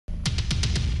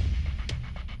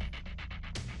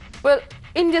Well,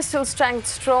 India still stands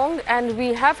strong, and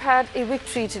we have had a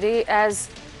victory today as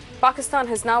Pakistan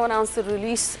has now announced the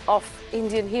release of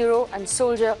Indian hero and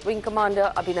soldier Wing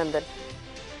Commander Abhinandan.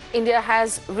 India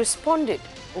has responded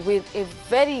with a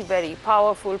very, very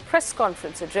powerful press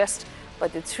conference addressed by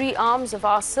the three arms of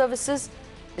our services,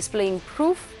 displaying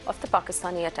proof of the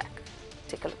Pakistani attack.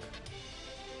 Take a look.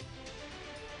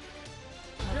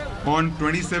 On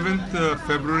 27th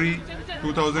February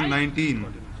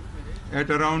 2019, at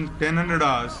around 1000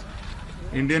 hours,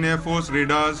 Indian Air Force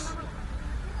radars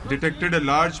detected a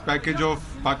large package of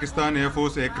Pakistan Air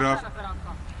Force aircraft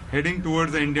heading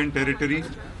towards the Indian territory,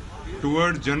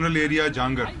 towards general area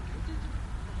Jangar.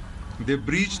 They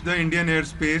breached the Indian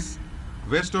airspace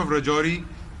west of Rajouri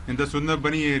in the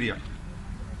Sundarbani area.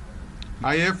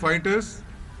 IAF fighters,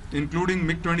 including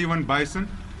MiG-21 Bison,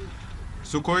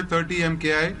 Sukhoi 30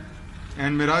 MKI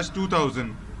and Mirage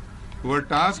 2000, were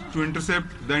tasked to intercept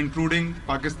the intruding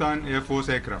Pakistan Air Force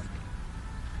aircraft.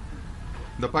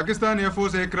 The Pakistan Air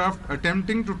Force aircraft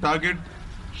attempting to target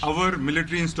our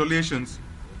military installations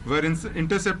were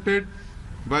intercepted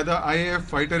by the IAF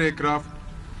fighter aircraft,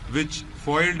 which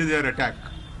foiled their attack.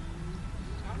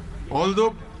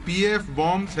 Although PAF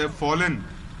bombs have fallen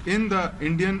in the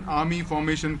Indian Army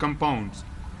formation compounds,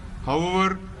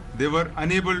 however, they were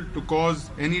unable to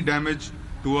cause any damage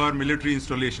to our military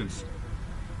installations.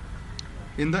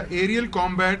 In the aerial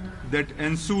combat that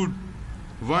ensued,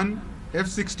 one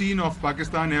F-16 of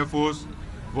Pakistan Air Force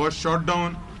was shot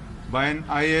down by an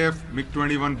IAF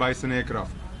MiG-21 Bison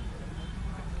aircraft.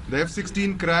 The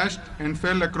F-16 crashed and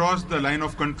fell across the line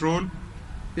of control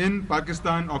in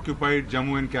Pakistan-occupied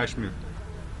Jammu and Kashmir.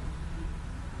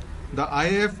 The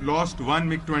IAF lost one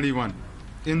MiG-21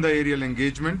 in the aerial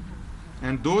engagement,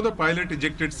 and though the pilot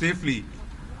ejected safely,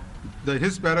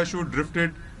 his parachute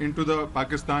drifted into the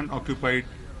Pakistan-occupied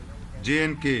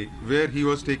J&K, where he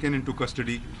was taken into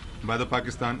custody by the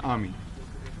Pakistan Army.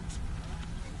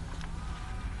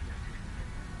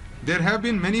 There have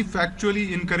been many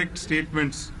factually incorrect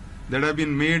statements that have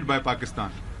been made by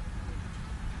Pakistan.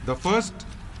 The first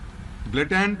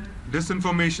blatant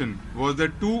disinformation was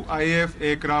that 2 IAF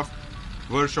aircraft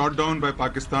were shot down by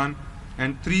Pakistan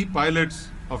and 3 pilots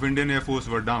of Indian Air Force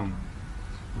were down.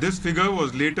 This figure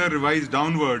was later revised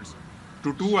downwards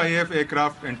to 2 IAF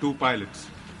aircraft and 2 pilots.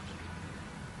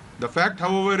 The fact,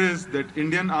 however, is that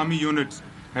Indian Army units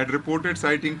had reported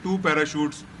sighting 2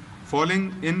 parachutes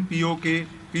falling in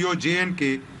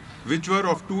POJ&K, which were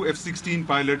of 2 F-16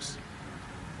 pilots,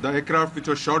 the aircraft which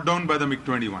was shot down by the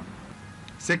MiG-21.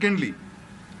 Secondly,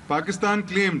 Pakistan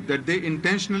claimed that they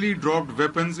intentionally dropped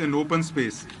weapons in open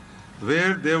space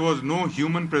where there was no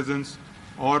human presence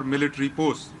or military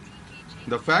posts.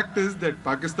 The fact is that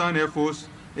Pakistan Air Force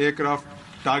aircraft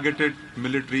targeted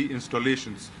military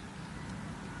installations.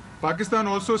 Pakistan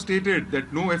also stated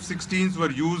that no F-16s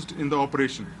were used in the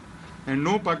operation and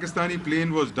no Pakistani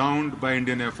plane was downed by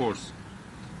Indian Air Force.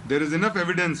 There is enough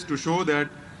evidence to show that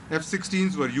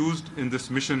F-16s were used in this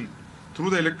mission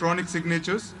through the electronic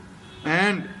signatures,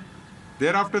 and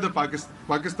thereafter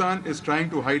Pakistan is trying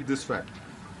to hide this fact.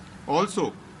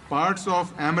 Also, parts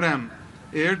of AMRAAM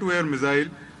air-to-air missile,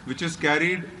 which is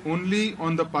carried only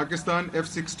on the Pakistan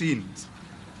F-16s,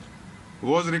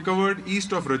 was recovered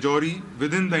east of Rajouri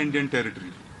within the Indian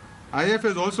territory. IAF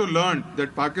has also learned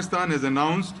that Pakistan has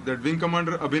announced that Wing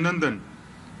Commander Abhinandan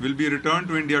will be returned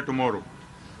to India tomorrow.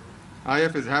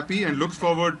 IAF is happy and looks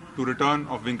forward to return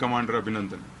of Wing Commander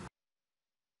Abhinandan.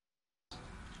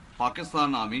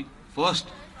 Pakistan Army first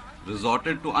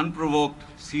resorted to unprovoked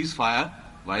ceasefire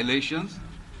violations,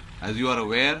 as you are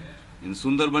aware, in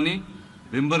Sundarbani,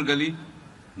 Bimbar Gali,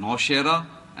 Naushera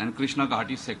and Krishna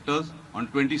Ghati sectors on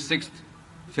 26th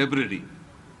February,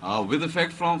 with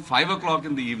effect from 5 o'clock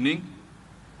in the evening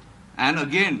and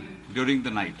again during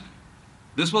the night.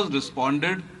 This was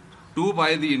responded to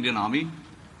by the Indian Army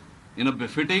in a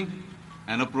befitting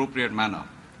and appropriate manner.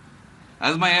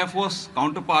 As my Air Force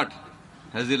counterpart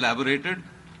has elaborated,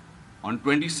 on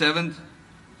 27th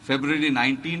February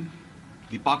 19,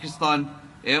 the Pakistan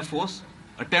Air Force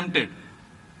attempted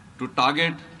to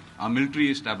target our military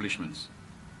establishments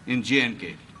in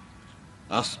J&K.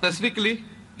 Specifically,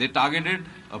 they targeted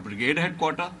a brigade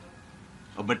headquarter,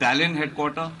 a battalion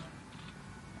headquarter,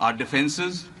 our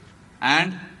defenses,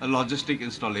 and a logistic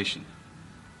installation.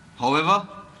 However,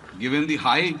 given the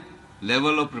high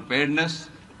level of preparedness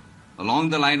along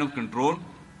the line of control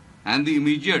and the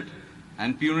immediate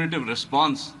and punitive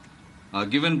response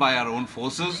given by our own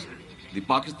forces, the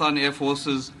Pakistan Air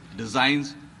Force's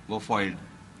designs were foiled.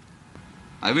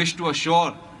 I wish to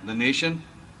assure the nation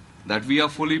that we are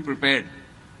fully prepared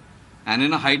and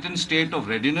in a heightened state of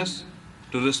readiness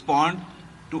to respond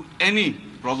to any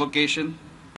provocation.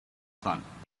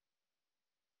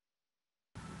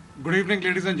 Good evening,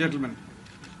 ladies and gentlemen.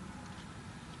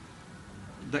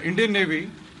 The Indian Navy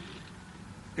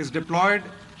is deployed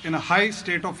in a high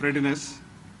state of readiness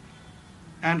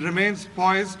and remains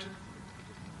poised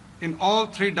in all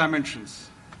three dimensions: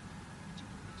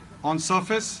 on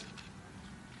surface,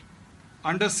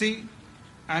 undersea,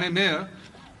 and in air,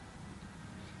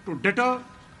 to deter,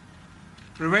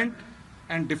 prevent,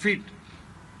 and defeat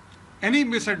any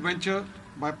misadventure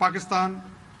by Pakistan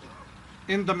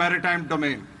in the maritime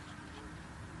domain.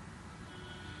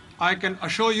 I can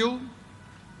assure you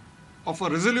of a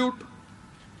resolute,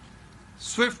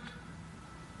 swift,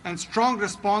 and strong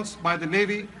response by the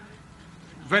Navy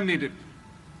when needed.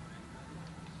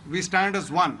 We stand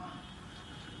as one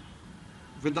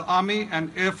with the Army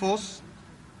and Air Force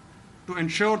to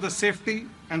ensure the safety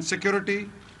and security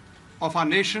of our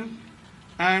nation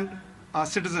and our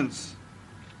citizens.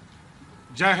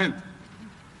 Jai Hind.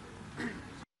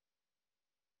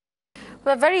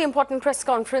 A very important press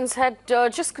conference had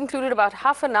just concluded about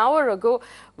half an hour ago,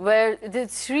 where the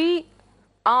three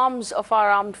arms of our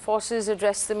armed forces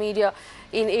addressed the media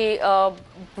in a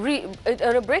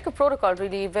break of protocol,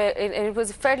 really, and it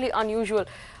was fairly unusual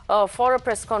for a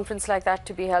press conference like that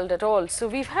to be held at all. So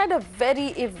we've had a very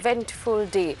eventful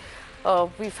day.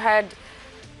 We've had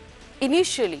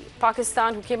initially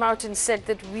Pakistan, who came out and said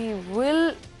that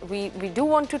we do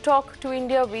want to talk to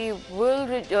India. We will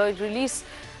release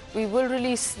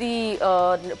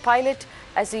the pilot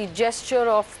as a gesture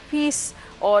of peace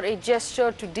or a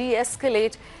gesture to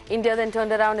de-escalate. India then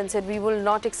turned around and said, we will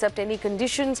not accept any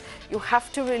conditions. You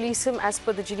have to release him as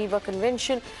per the Geneva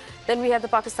Convention. Then we had the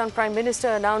Pakistan Prime Minister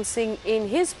announcing in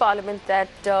his parliament that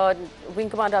Wing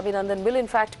Commander Abhinandan will in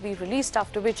fact be released,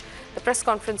 after which the press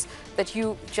conference that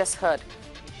you just heard.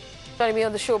 Joining me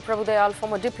on the show, Prabhu Dayal,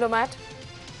 former diplomat,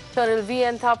 Colonel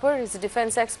V.N. Thapar is a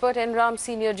defence expert, Enram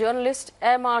senior journalist,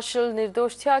 Air Marshal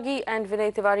Nirdosh Tyagi, and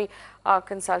Vinay Tiwari, our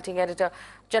consulting editor.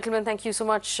 Gentlemen, thank you so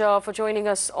much for joining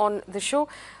us on the show.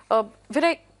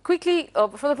 Vinay, quickly,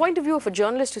 from the point of view of a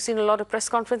journalist who's seen a lot of press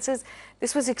conferences,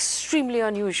 this was extremely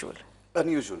unusual.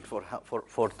 Unusual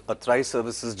for a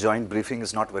tri-services joint briefing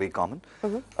is not very common.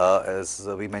 As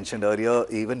we mentioned earlier,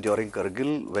 even during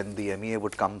Kargil, when the MEA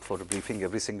would come for a briefing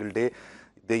every single day,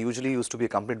 they usually used to be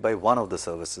accompanied by one of the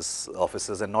services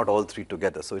officers and not all three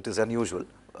together. So it is unusual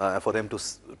for them to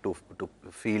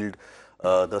field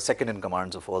the second in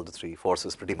commands of all the three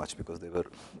forces, pretty much, because they were,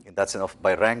 in that sense,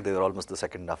 by rank, they were almost the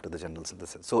second after the generals in the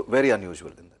sense. So very unusual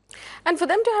in that. And for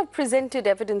them to have presented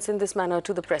evidence in this manner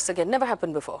to the press, again, never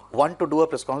happened before. One, to do a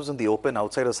press conference in the open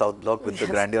outside a South Block with the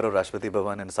grandeur of Rashtrapati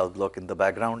Bhavan and South Block in the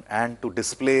background, and to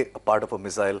display a part of a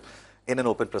missile in an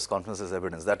open press conference as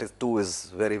evidence. That is, too,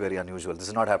 is very, very unusual. This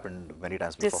has not happened many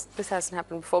times before. This hasn't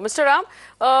happened before. Mr.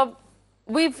 Ram,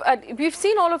 we've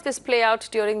seen all of this play out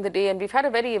during the day, and we've had a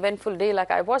very eventful day, like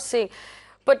I was saying.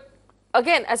 But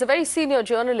again, as a very senior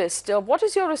journalist, what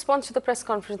is your response to the press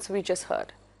conference we just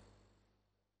heard?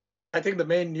 I think the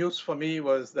main news for me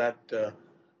was that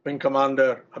Wing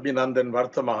Commander Abhinandan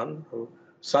Varthaman,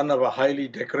 son of a highly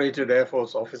decorated Air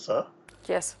Force officer,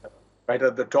 yes, right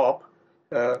at the top,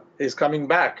 is coming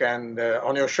back. And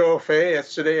on your show, Faye,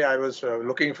 yesterday, I was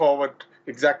looking forward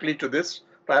exactly to this,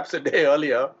 perhaps a day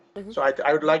earlier. So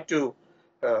I would like to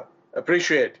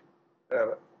appreciate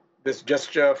this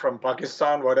gesture from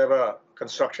Pakistan, whatever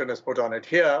construction is put on it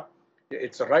here.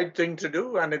 It's the right thing to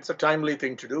do, and it's a timely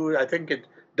thing to do. I think it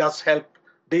does help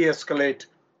de-escalate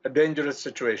a dangerous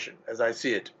situation, as I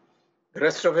see it. The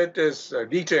rest of it is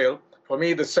detail. For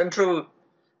me, the central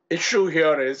issue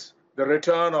here is the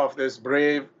return of this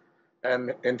brave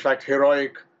and, in fact,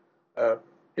 heroic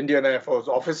Indian Air Force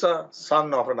officer,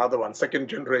 son of another one, second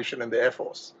generation in the Air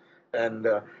Force. And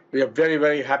we are very,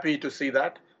 very happy to see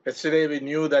that. Yesterday, we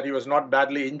knew that he was not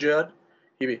badly injured.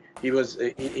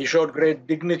 He showed great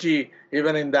dignity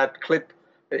even in that clip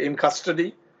in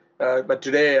custody. But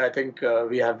today, I think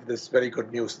we have this very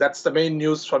good news. That's the main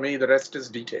news for me. The rest is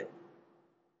detail.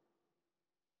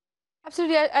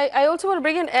 Absolutely. I also want to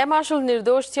bring in Air Marshal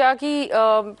Nirdosh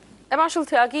Tyagi. Air Marshal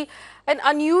Tyagi, an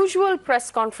unusual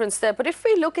press conference there. But if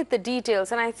we look at the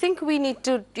details, and I think we need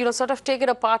to, sort of take it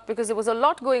apart, because there was a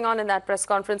lot going on in that press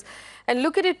conference, and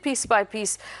look at it piece by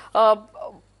piece.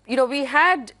 We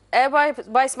had Air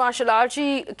Vice Marshal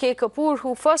R.G. K. Kapoor,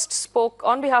 who first spoke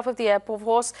on behalf of the Air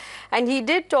Force, and he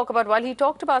did talk about, while he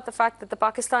talked about the fact that the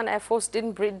Pakistan Air Force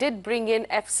did bring in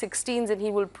F-16s, and he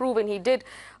will prove, and he did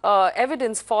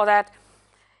evidence for that.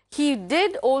 He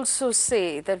did also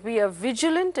say that we are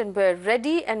vigilant and we're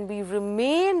ready, and we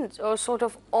remain sort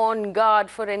of on guard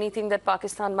for anything that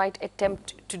Pakistan might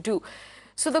attempt to do.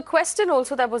 So the question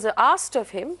also that was asked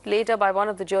of him later by one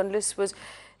of the journalists was,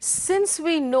 since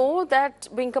we know that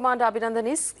Wing Commander Abhinandan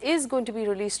is going to be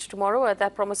released tomorrow,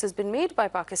 that promise has been made by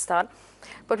Pakistan,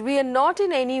 but we are not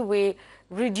in any way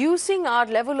reducing our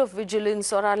level of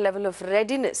vigilance or our level of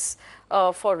readiness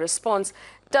for response,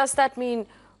 does that mean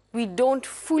we don't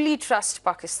fully trust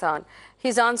Pakistan?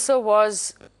 His answer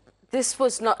was, this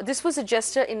was a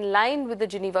gesture in line with the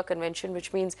Geneva Convention,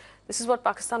 which means this is what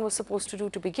Pakistan was supposed to do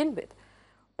to begin with.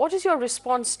 What is your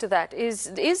response to that?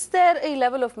 Is there a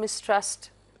level of mistrust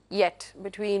yet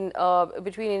between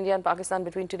India and Pakistan,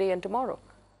 between today and tomorrow?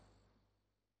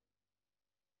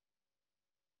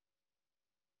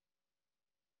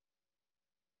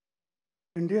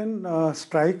 Indian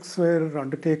strikes were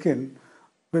undertaken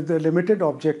with the limited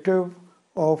objective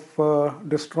of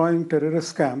destroying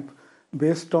terrorist camp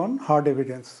based on hard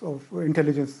evidence of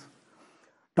intelligence.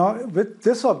 Now, with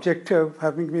this objective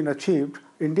having been achieved,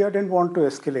 India didn't want to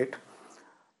escalate.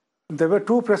 There were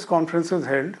 2 press conferences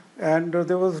held, and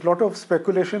there was a lot of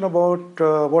speculation about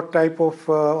what type of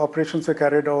operations were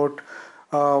carried out,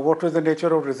 what was the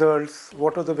nature of results,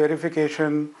 what was the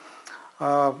verification.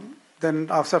 Then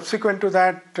subsequent to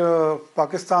that,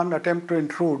 Pakistan attempt to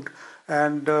intrude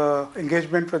and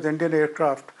engagement with Indian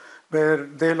aircraft, where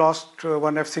they lost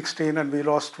one F-16 and we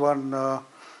lost one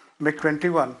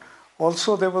MiG-21.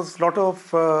 Also, there was a lot of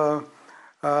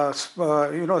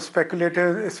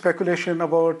speculation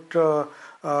about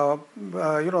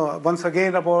once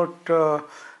again about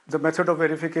the method of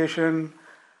verification.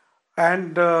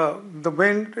 And the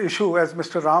main issue, as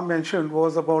Mr. Ram mentioned,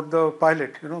 was about the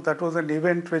pilot. That was an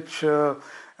event which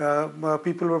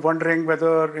people were wondering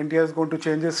whether India is going to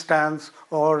change its stance,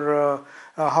 or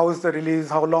how is the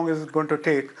release, how long is it going to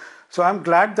take. So I'm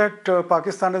glad that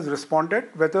Pakistan has responded,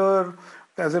 whether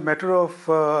as a matter of,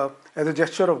 as a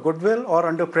gesture of goodwill or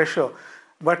under pressure.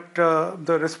 But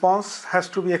the response has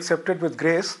to be accepted with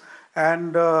grace.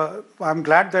 And I'm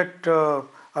glad that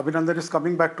Abhinandan is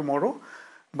coming back tomorrow.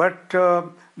 But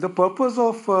the purpose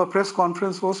of press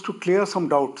conference was to clear some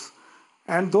doubts.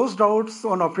 And those doubts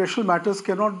on operational matters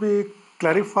cannot be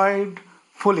clarified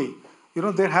fully.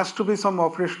 There has to be some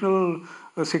operational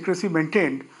secrecy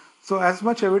maintained. So as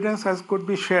much evidence as could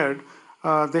be shared,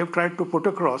 they have tried to put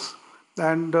across.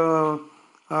 And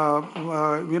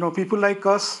people like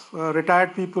us,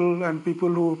 retired people and people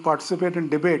who participate in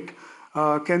debate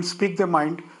can speak their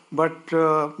mind, but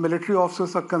military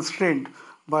officers are constrained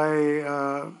by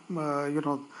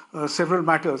several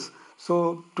matters.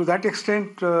 So to that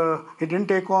extent, he didn't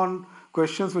take on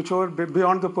questions which were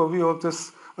beyond the purview of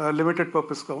this limited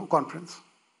purpose conference.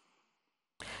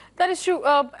 That is true.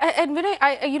 And Vinay,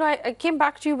 I came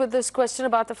back to you with this question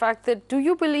about the fact that, do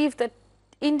you believe that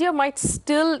India might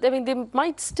still, there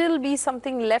might still be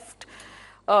something left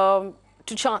to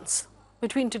chance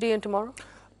between today and tomorrow?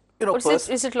 Or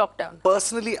is it locked down?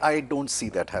 Personally, I don't see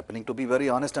that happening. To be very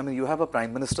honest, you have a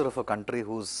Prime Minister of a country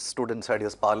who's stood inside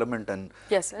his parliament and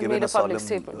given a solemn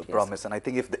promise. And I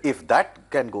think if that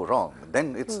can go wrong,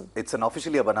 then it's an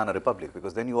officially a banana republic,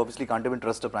 because then you obviously can't even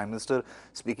trust a Prime Minister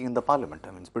speaking in the parliament.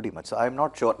 It's pretty much. So I'm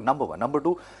not sure, number one. Number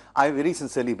two, I very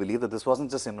sincerely believe that this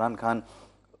wasn't just Imran Khan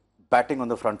batting on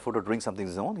the front foot or doing something of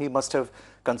his own. He must have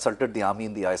consulted the army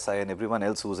and the ISI and everyone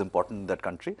else who was important in that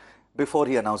country before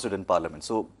he announced it in parliament.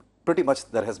 So pretty much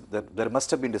there must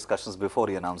have been discussions before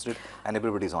he announced it, and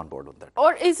everybody's on board with that.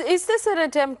 Or is this an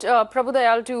attempt, Prabhu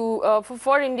Dayal,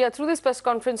 for India through this press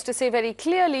conference to say very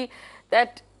clearly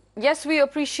that yes, we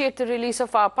appreciate the release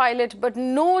of our pilot, but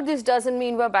no, this doesn't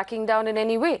mean we're backing down in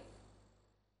any way?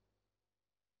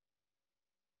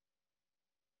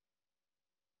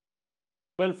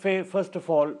 Well, Faye, first of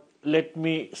all, let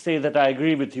me say that I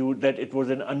agree with you that it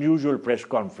was an unusual press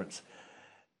conference,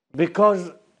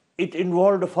 because it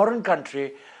involved a foreign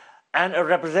country and a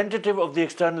representative of the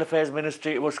External Affairs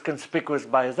Ministry was conspicuous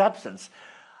by his absence.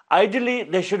 Ideally,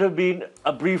 there should have been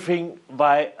a briefing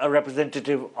by a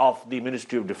representative of the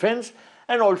Ministry of Defense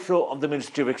and also of the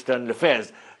Ministry of External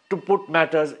Affairs to put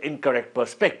matters in correct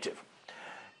perspective.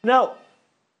 Now,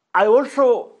 I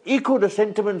also echo the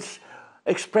sentiments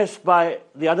expressed by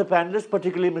the other panelists,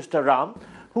 particularly Mr. Ram,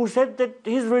 who said that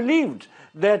he's relieved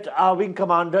that our wing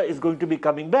commander is going to be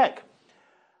coming back.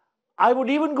 I would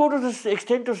even go to this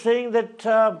extent of saying that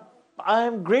I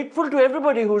am grateful to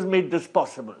everybody who's made this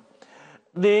possible.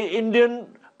 The Indian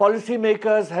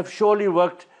policymakers have surely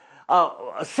worked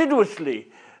assiduously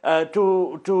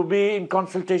to be in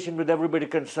consultation with everybody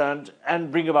concerned and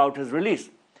bring about his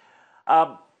release.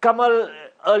 Kamal,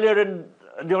 earlier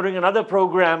during another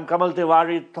program, Kamal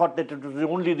Tiwari thought that it was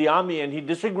only the army, and he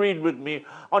disagreed with me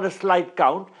on a slight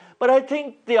count. But I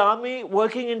think the army,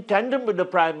 working in tandem with the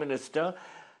Prime Minister,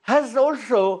 has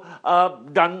also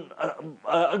done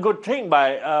a good thing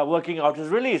by working out his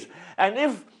release. And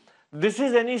if this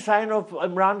is any sign of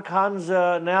Imran Khan's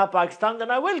Naya Pakistan,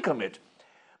 then I welcome it.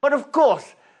 But of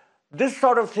course, this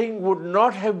sort of thing would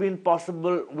not have been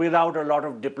possible without a lot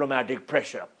of diplomatic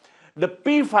pressure. The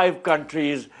P5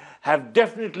 countries have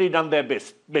definitely done their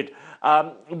bit.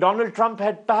 Donald Trump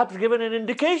had perhaps given an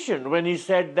indication when he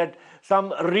said that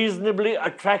some reasonably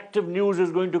attractive news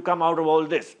is going to come out of all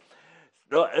this.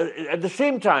 At the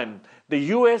same time, the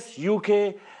US,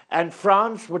 UK, and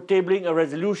France were tabling a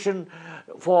resolution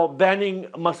for banning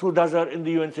Masood Azhar in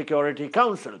the UN Security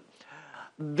Council.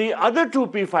 The other two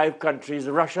P5 countries,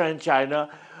 Russia and China,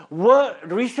 were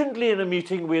recently in a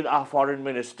meeting with our foreign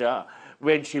minister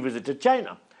when she visited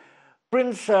China.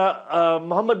 Prince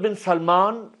Mohammed bin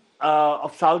Salman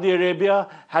of Saudi Arabia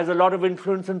has a lot of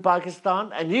influence in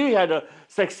Pakistan, and he had a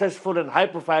successful and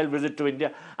high-profile visit to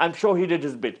India. I'm sure he did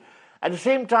his bit. At the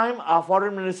same time, our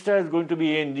foreign minister is going to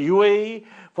be in UAE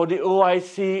for the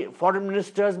OIC foreign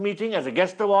ministers meeting as a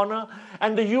guest of honor,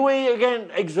 and the UAE again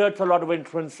exerts a lot of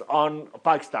influence on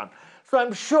Pakistan. So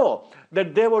I'm sure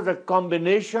that there was a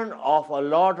combination of a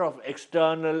lot of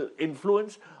external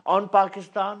influence on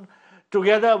Pakistan,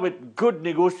 together with good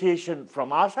negotiation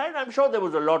from our side. I'm sure there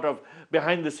was a lot of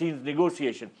behind-the-scenes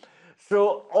negotiation.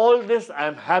 So all this,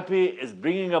 I'm happy, is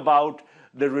bringing about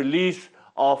the release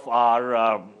of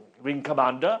our wing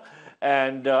commander,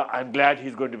 and I'm glad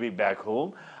he's going to be back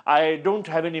home. I don't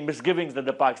have any misgivings that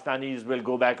the Pakistanis will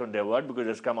go back on their word, because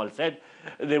as Kamal said,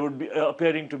 they would be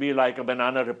appearing to be like a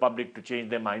banana republic to change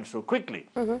their minds so quickly.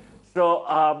 So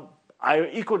I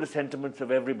echo the sentiments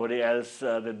of everybody else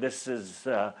that this is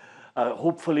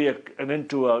hopefully an end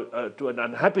to an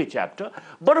unhappy chapter.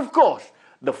 But of course,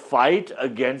 the fight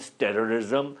against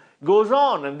terrorism goes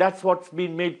on, and that's what's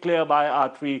been made clear by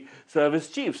our three service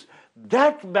chiefs.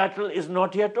 That battle is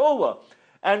not yet over.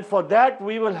 And for that,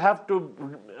 we will have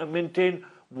to maintain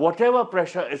whatever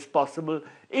pressure is possible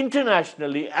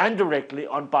internationally and directly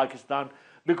on Pakistan,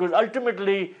 because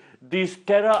ultimately these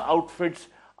terror outfits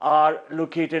are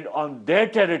located on their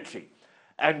territory.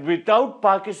 And without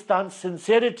Pakistan's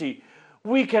sincerity,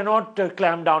 we cannot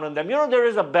clamp down on them. You know, there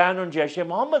is a ban on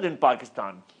Jaish-e-Mohammed in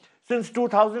Pakistan since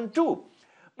 2002.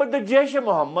 But the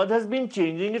Jaish-e-Mohammed has been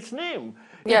changing its name.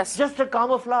 Yes. It's just a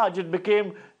camouflage. It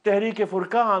became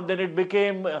Tehreek-e-Furqan, then it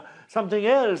became something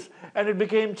else, and it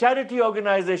became charity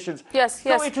organizations. Yes,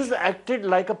 so it has acted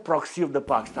like a proxy of the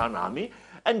Pakistan army,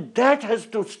 and that has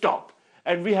to stop.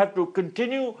 And we have to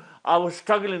continue our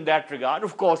struggle in that regard,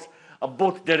 of course,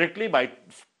 both directly by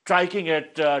striking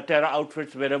at terror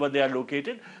outfits wherever they are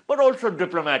located, but also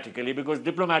diplomatically, because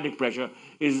diplomatic pressure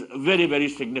is very, very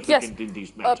significant in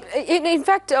these matters. In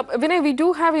fact, Vinay, we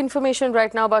do have information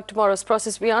right now about tomorrow's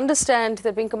process. We understand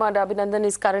that Wing Commander Abhinandan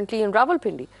is currently in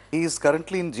Rawalpindi. He is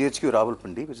currently in GHQ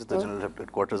Rawalpindi, which is the general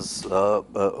headquarters of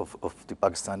the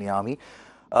Pakistani army.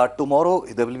 Tomorrow,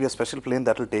 there will be a special plane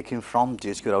that will take him from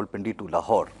GHQ Rawalpindi to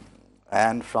Lahore.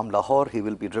 And from Lahore, he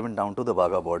will be driven down to the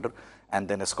Wagah border and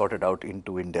then escorted out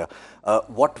into India.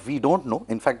 What we don't know,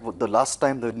 in fact, the last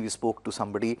time when we spoke to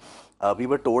somebody, we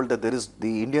were told that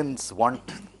the Indians want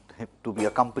him to be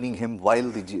accompanying him while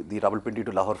the Rawalpindi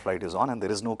to Lahore flight is on, and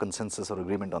there is no consensus or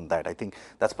agreement on that. I think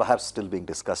that's perhaps still being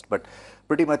discussed, but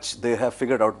pretty much they have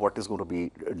figured out what is going to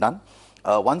be done.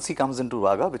 Once he comes into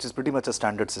Wagah, which is pretty much a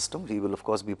standard system, he will of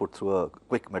course be put through a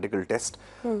quick medical test,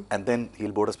 and then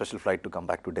he'll board a special flight to come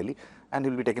back to Delhi, and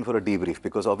he'll be taken for a debrief,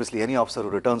 because obviously any officer who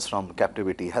returns from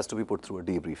captivity has to be put through a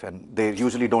debrief, and they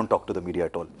usually don't talk to the media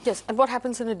at all. Yes, and what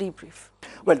happens in a debrief?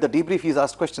 Well, the debrief, he's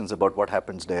asked questions about what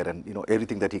happens there, and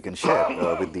everything that he can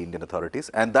share with the Indian authorities,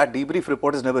 and that debrief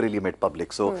report is never really made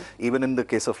public. So even in the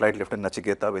case of Flight Lieutenant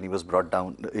Nachiketa, when he was brought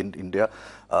down in India,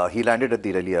 he landed at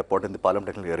the Delhi airport in the Palam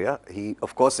technical area.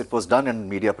 Of course, it was done in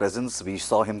media presence. We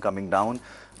saw him coming down.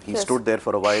 He stood there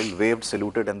for a while, waved,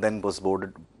 saluted, and then was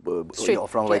boarded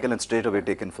from a vehicle and straight away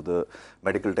taken for the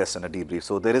medical test and a debrief.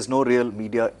 So there is no real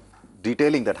media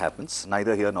detailing that happens,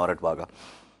 neither here nor at Wagah.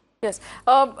 Yes.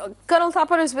 Colonel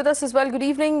Thapar is with us as well. Good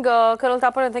evening, Colonel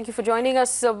Thapar, and thank you for joining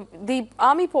us. The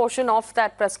army portion of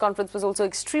that press conference was also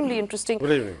extremely interesting.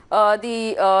 Good evening.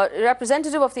 The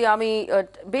representative of the army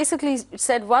basically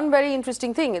said one very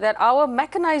interesting thing, that our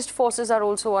mechanized forces are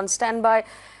also on standby.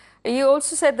 He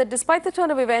also said that despite the turn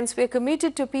of events, we are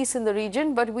committed to peace in the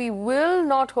region, but we will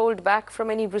not hold back from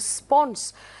any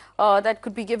response that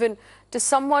could be given to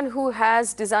someone who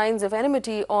has designs of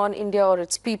enmity on India or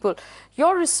its people.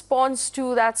 Your response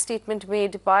to that statement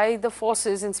made by the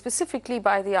forces and specifically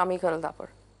by the army, Colonel Thapar?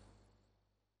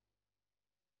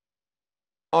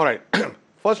 All right.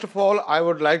 first of all, I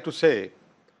would like to say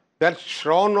that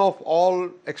shorn of all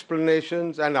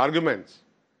explanations and arguments,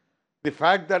 the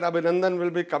fact that Abhinandan will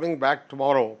be coming back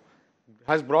tomorrow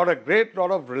has brought a great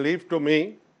lot of relief to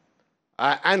me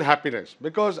and happiness,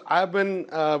 because I've been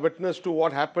witness to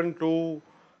what happened to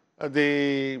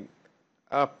the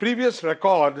previous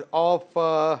record of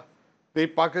the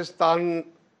Pakistan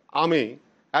Army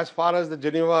as far as the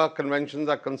Geneva Conventions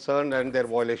are concerned and their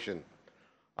violation.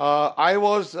 I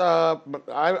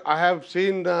have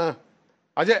seen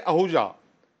Ajay Ahuja.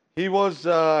 He was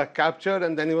captured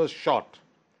and then he was shot.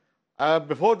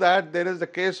 Before that, there is the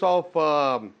case of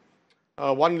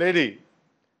one lady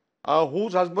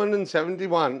whose husband in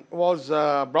 71 was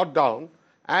brought down,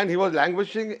 and he was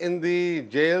languishing in the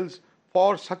jails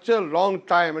for such a long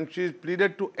time, and she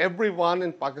pleaded to everyone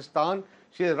in Pakistan.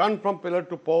 She has run from pillar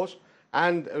to post,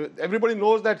 and everybody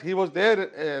knows that he was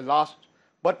there last,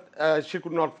 but she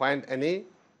could not find any.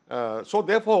 So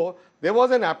therefore, there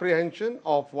was an apprehension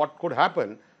of what could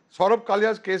happen. Saurabh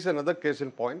Kalia's case is another case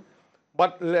in point.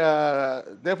 But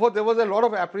therefore, there was a lot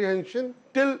of apprehension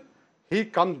till he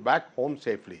comes back home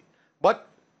safely. But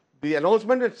the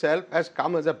announcement itself has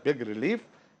come as a big relief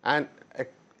and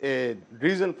a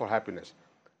reason for happiness.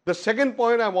 The second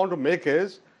point I want to make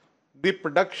is the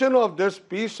production of this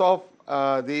piece of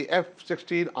the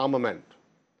F-16 armament.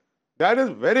 That is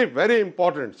very, very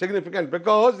important, significant,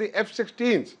 because the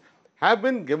F-16s have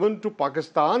been given to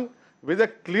Pakistan with a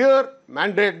clear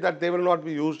mandate that they will not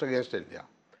be used against India.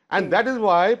 And that is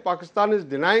why Pakistan is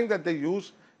denying that they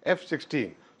use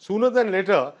F-16. Sooner than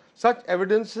later, such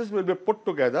evidences will be put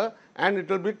together, and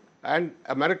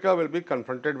America will be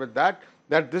confronted with that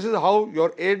this is how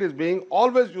your aid is being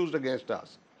always used against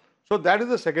us. So that is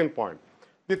the second point.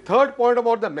 The third point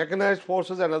about the mechanized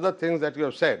forces and other things that you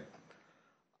have said.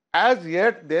 As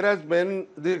yet, there has been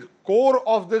the core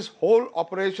of this whole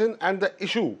operation, and the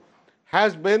issue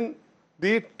has been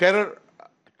the terror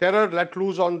let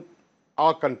loose on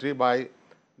our country by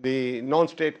the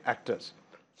non-state actors.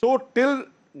 So till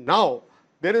now,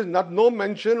 there is no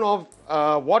mention of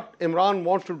what Imran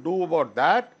wants to do about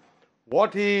that,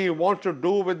 what he wants to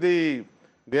do with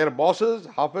their bosses,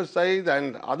 Hafiz Saeed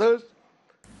and others.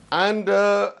 And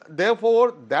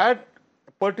therefore, that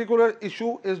particular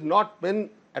issue is not been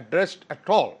addressed at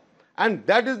all. And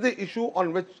that is the issue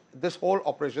on which this whole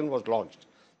operation was launched.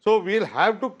 So we'll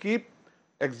have to keep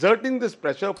exerting this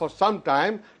pressure for some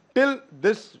time till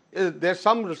there's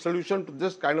some solution to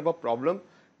this kind of a problem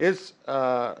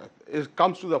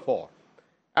comes to the fore.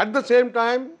 At the same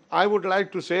time, I would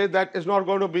like to say that it's not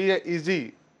going to be an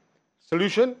easy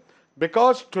solution,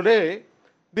 because today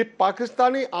the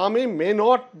Pakistani army may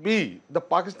not be, the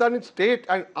Pakistani state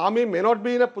and army may not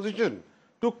be in a position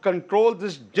to control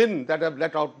this jinn that have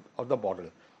let out of the bottle.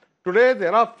 Today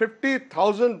there are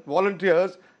 50,000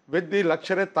 volunteers with the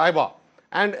Lashkar-e-Taiba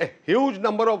and a huge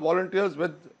number of volunteers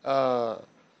with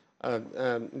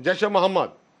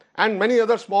Jaish-e-Mohammed and many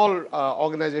other small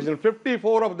organizations.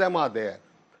 54 of them are there.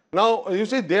 Now, you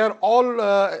see, they are all,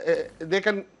 they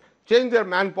can change their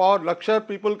manpower. Lashkar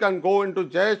people can go into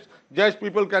Jaish, Jaish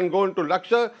people can go into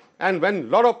Lashkar, and when a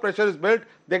lot of pressure is built,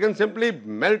 they can simply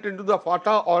melt into the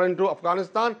Fatah or into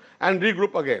Afghanistan and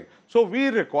regroup again. So we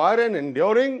require an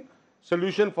enduring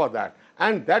solution for that.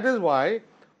 And that is why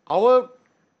our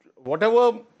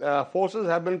whatever forces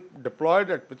have been deployed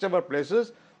at whichever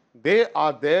places, they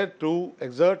are there to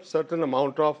exert certain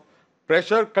amount of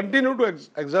pressure, continue to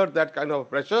exert that kind of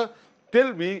pressure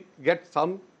till we get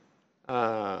some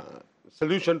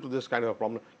solution to this kind of a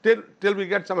problem, till we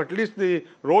get some, at least the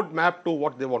roadmap to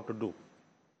what they want to do.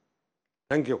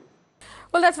 Thank you.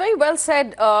 Well, that's very well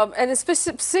said, and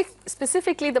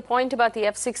specifically the point about the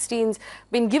F-16s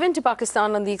being given to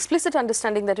Pakistan on the explicit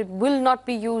understanding that it will not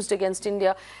be used against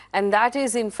India, and that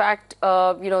is in fact,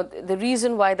 the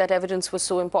reason why that evidence was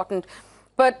so important.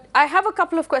 But I have a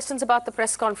couple of questions about the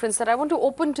press conference that I want to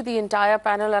open to the entire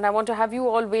panel, and I want to have you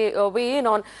all weigh in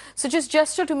on. So just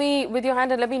gesture to me with your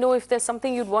hand and let me know if there's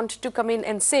something you'd want to come in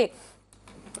and say.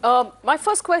 My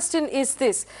first question is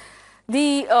this.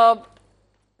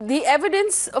 The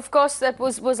evidence, of course, that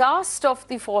was asked of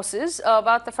the forces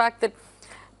about the fact that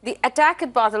the attack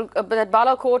at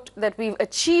Balakot, that we've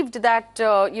achieved that,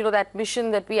 that mission,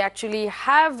 that we actually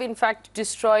have, in fact,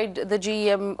 destroyed the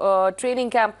GEM training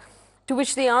camp, to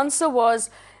which the answer was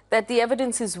that the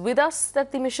evidence is with us,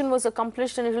 that the mission was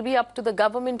accomplished, and it will be up to the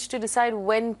government to decide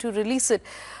when to release it.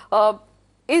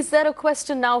 Is there a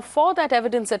question now for that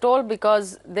evidence at all?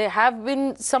 Because there have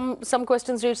been some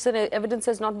questions raised and evidence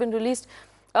has not been released.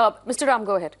 Mr. Ram,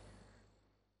 go ahead.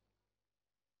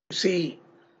 See,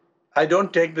 I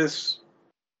don't take this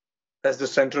as the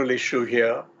central issue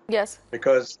here. Yes.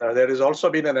 Because there has also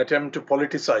been an attempt to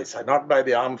politicize, not by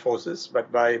the armed forces,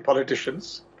 but by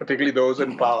politicians, particularly those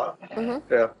in power.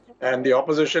 And the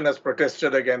opposition has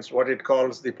protested against what it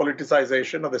calls the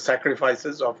politicization of the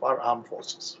sacrifices of our armed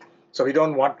forces. So we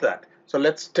don't want that. So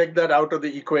let's take that out of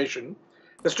the equation.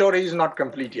 The story is not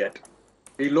complete yet.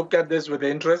 We looked at this with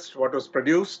interest, what was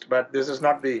produced, but this is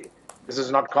not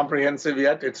comprehensive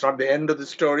yet. It's not the end of the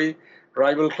story.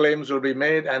 Rival claims will be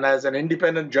made, and as an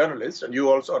independent journalist, and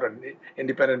you also are an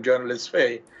independent journalist,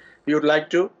 Faye, we would like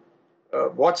to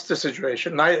watch the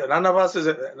situation. None of us is,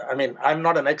 I mean, I'm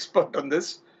not an expert on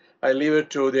this. I leave it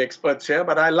to the experts here,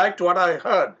 but I liked what I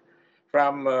heard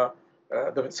from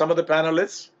some of the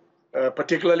panelists,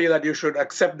 particularly that you should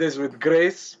accept this with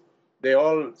grace. They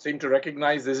all seem to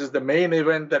recognize this is the main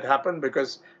event that happened,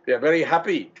 because they are very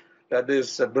happy that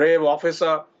this brave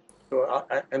officer,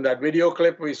 in that video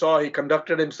clip we saw, he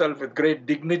conducted himself with great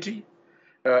dignity.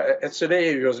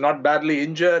 Yesterday he was not badly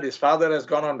injured. His father has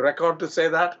gone on record to say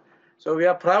that. So we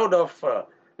are proud of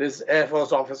this Air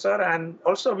Force officer, and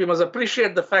also we must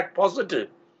appreciate the fact positive.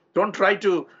 Don't try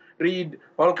to read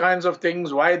all kinds of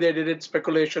things, why they did it,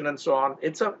 speculation and so on.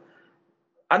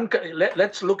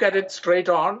 Let's look at it straight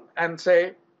on and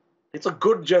say it's a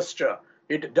good gesture.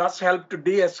 It does help to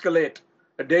de-escalate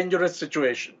a dangerous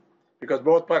situation, because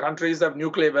both countries have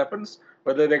nuclear weapons.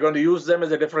 Whether they're going to use them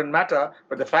is a different matter,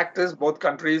 but the fact is both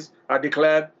countries are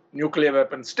declared nuclear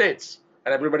weapon states,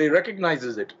 and everybody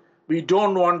recognizes it. We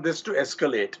don't want this to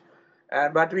escalate.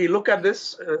 But we look at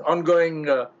this ongoing,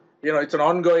 it's an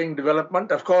ongoing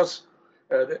development. Of course,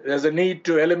 there's a need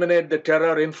to eliminate the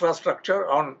terror infrastructure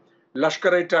on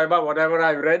Lashkar-e-Taiba. Whatever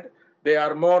I've read, they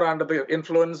are more under the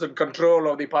influence and control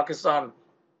of the Pakistan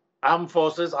armed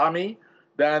forces, army,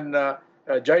 than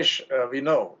Jaish. We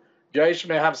know Jaish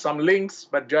may have some links,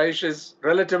 but Jaish is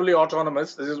relatively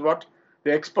autonomous. This is what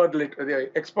the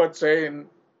experts say in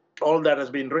all that has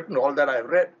been written, all that I've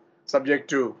read, subject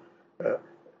to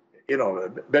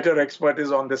better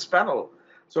expertise on this panel.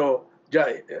 So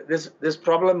this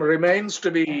problem remains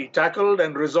to be tackled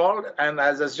and resolved, and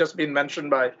as has just been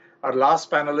mentioned by our last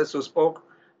panelist who spoke,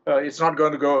 it's not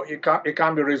going to go, it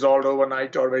can't be resolved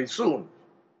overnight or very soon,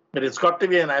 but it's got to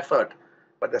be an effort.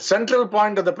 But the central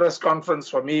point of the press conference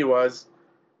for me was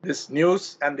this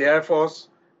news, and the Air Force,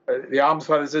 the armed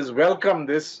services welcome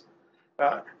this.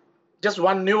 Just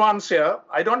one nuance here.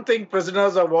 I don't think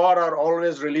prisoners of war are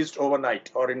always released overnight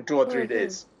or in 2 or 3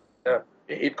 days.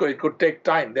 It could take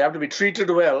time. They have to be treated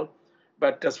well.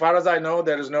 But as far as I know,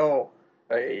 there is no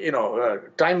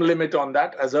time limit on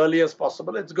that. As early as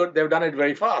possible. It's good. They've done it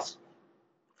very fast.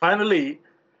 Finally,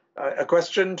 a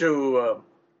question to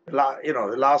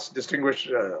the last distinguished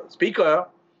speaker.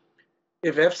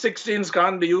 If F-16s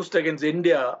can't be used against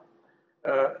India,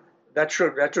 that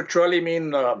should surely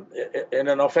mean in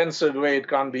an offensive way it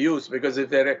can't be used, because if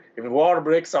war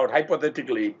breaks out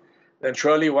hypothetically, then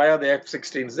surely why are the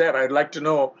F-16s there? I'd like to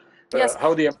know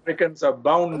how the Americans have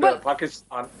bound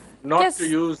Pakistan not to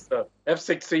use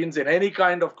F-16s in any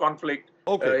kind of conflict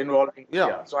involving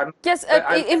India. So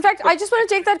in fact, I just want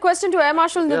to take that question to Air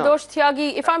Marshal Nirdosh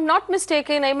Tyagi. If I'm not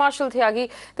mistaken, Air Marshal Tyagi,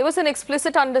 there was an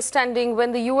explicit understanding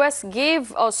when the US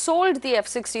gave or sold the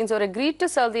F-16s or agreed to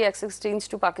sell the F-16s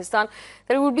to Pakistan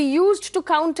that it would be used to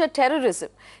counter terrorism.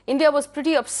 India was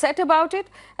pretty upset about it,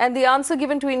 and the answer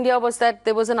given to India was that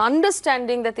there was an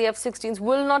understanding that the F-16s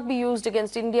will not be used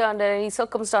against India under any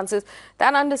circumstances.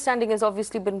 That understanding has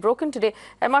obviously been broken today.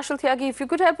 Air Marshal Tyagi, if you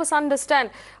could help us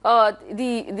understand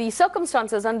the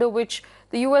circumstances under which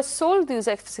the US sold these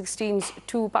F-16s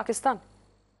to Pakistan.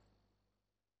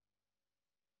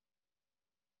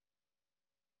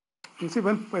 You see,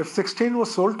 when F-16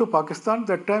 was sold to Pakistan,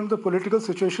 that time the political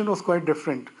situation was quite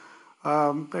different.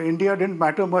 India didn't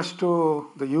matter much to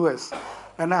the US.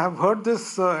 And I have heard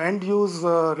this end-use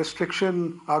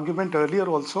restriction argument earlier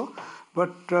also.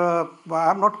 But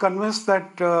I'm not convinced that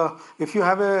if you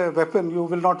have a weapon, you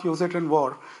will not use it in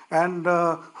war. And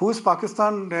who is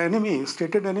Pakistan enemy,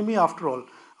 stated enemy after all?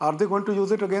 Are they going to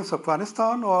use it against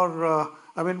Afghanistan or,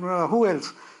 who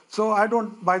else? So I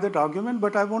don't buy that argument,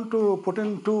 but I want to put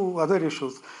in two other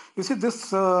issues. You see,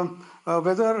 this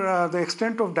whether the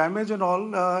extent of damage and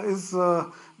all is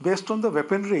based on the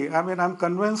weaponry. I'm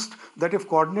convinced that if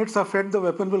coordinates are fed, the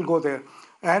weapon will go there.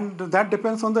 And that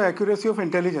depends on the accuracy of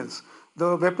intelligence.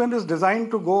 The weapon is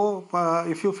designed to go,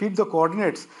 if you feed the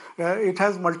coordinates, it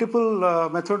has multiple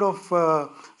method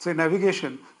of, say,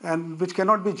 navigation, and which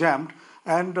cannot be jammed,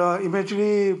 and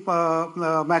imagery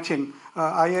matching,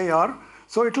 IIR.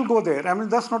 So it will go there. I mean,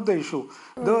 that's not the issue.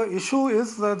 The issue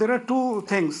is there are two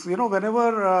things. You know,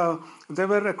 whenever they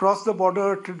were across the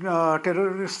border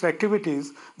terrorist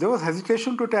activities, there was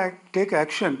hesitation to take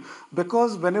action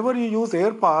because whenever you use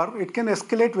air power, it can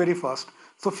escalate very fast.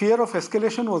 So fear of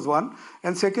escalation was one,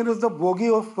 and second is the bogey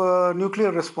of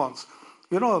nuclear response.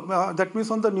 You know, that means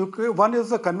on the nuclear, one is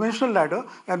the conventional ladder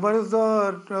and one is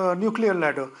the nuclear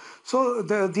ladder. So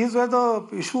these were the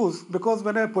issues, because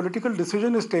when a political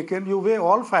decision is taken, you weigh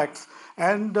all facts,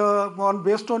 and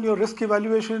based on your risk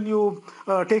evaluation, you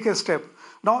take a step.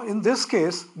 Now, in this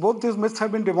case, both these myths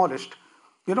have been demolished.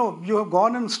 You know, you have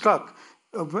gone and struck.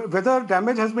 Whether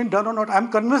damage has been done or not,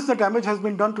 I'm convinced the damage has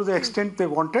been done to the extent they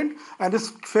wanted, and it's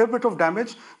a fair bit of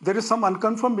damage. There is some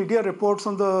unconfirmed media reports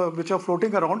on which are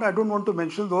floating around. I don't want to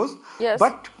mention those. Yes.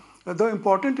 But the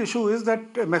important issue is that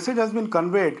a message has been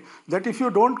conveyed that if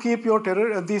you don't keep your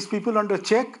these people under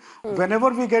check, whenever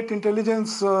we get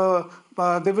intelligence,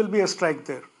 there will be a strike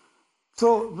there.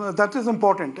 So that is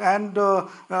important, and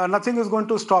nothing is going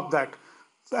to stop that.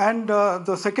 And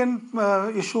the second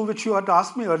issue which you had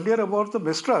asked me earlier about the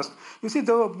mistrust, you see,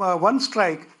 the one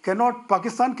strike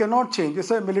Pakistan cannot change.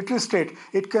 It's a military state.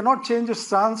 It cannot change its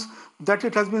stance that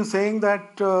it has been saying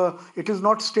that it is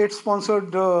not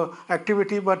state-sponsored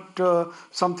activity, but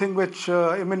something which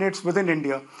emanates within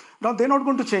India. Now, they're not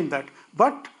going to change that.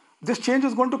 But this change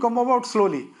is going to come about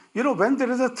slowly. You know, when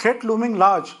there is a threat looming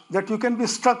large that you can be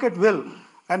struck at will,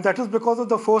 and that is because of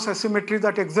the force asymmetry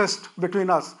that exists between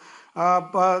us,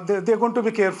 they're going to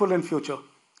be careful in future.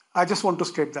 I just want to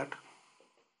state that.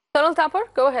 Colonel Thapar,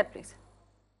 go ahead, please.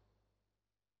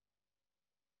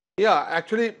 Yeah,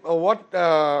 actually, what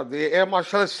the Air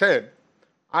Marshal has said,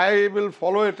 I will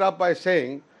follow it up by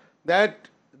saying that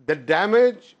the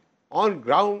damage on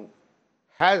ground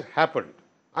has happened.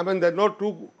 I mean, there are no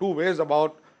two ways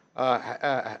about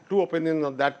two opinions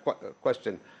on that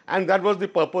question, and that was the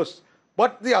purpose.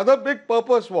 But the other big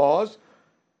purpose was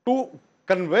to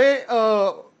convey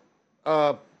a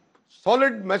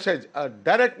solid message, a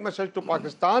direct message to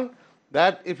Pakistan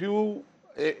that if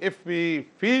we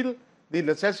feel the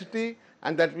necessity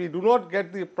and that we do not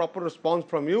get the proper response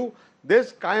from you,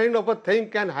 this kind of a thing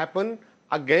can happen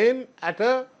again at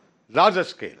a larger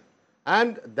scale,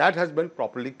 and that has been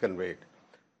properly conveyed.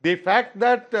 The fact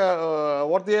that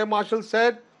what the Air Marshal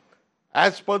said,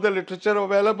 as per the literature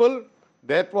available,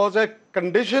 that was a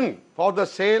condition for the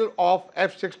sale of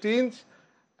F-16s,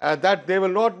 that they will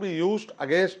not be used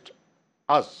against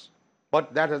us,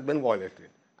 but that has been violated,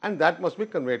 and that must be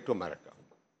conveyed to America.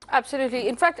 Absolutely.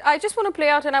 In fact, I just want to play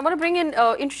out, and I want to bring in,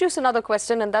 introduce another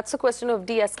question, and that's the question of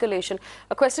de-escalation,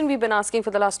 a question we've been asking for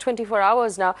the last 24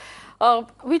 hours now.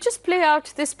 We just play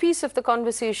out this piece of the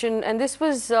conversation, and this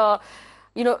was,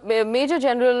 you know, Major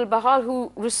General Bahal,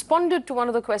 who responded to one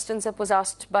of the questions that was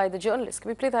asked by the journalist. Can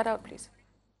we play that out, please?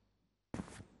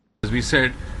 As we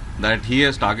said, that he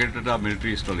has targeted our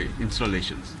military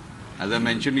installations. As I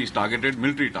mentioned, he's targeted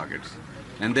military targets,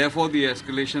 and therefore the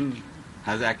escalation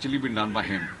has actually been done by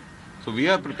him. So we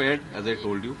are prepared, as I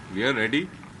told you, we are ready.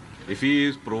 If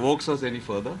he provokes us any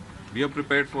further, we are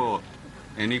prepared for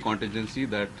any contingency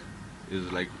that is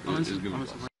given to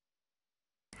us.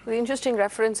 The interesting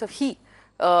reference of he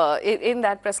in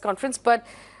that press conference, but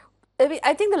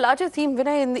I think the larger theme,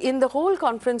 Vinay, in the whole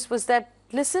conference was that,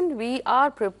 listen, we are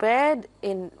prepared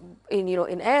in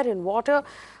air, in water,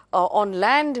 on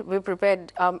land. We're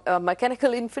prepared.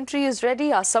 Mechanical infantry is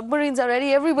ready. Our submarines are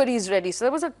ready. Everybody is ready. So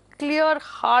there was a clear,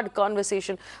 hard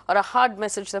conversation or a hard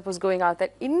message that was going out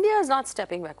that India is not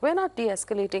stepping back. We're not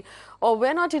de-escalating, or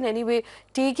we're not in any way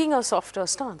taking a softer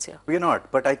stance here. We're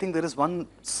not. But I think there is one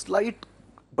slight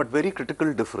but very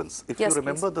critical difference. If you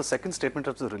remember, the second statement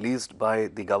that was released by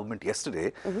the government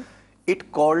yesterday,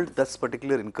 it called this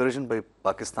particular incursion by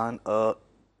Pakistan a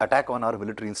attack on our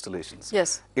military installations.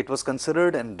 Yes. It was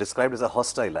considered and described as a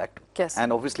hostile act. Yes.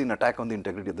 And obviously an attack on the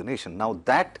integrity of the nation. Now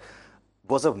that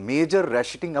was a major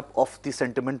ratcheting up of the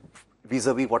sentiment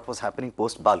vis-a-vis what was happening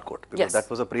post Balkot, because that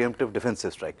was a preemptive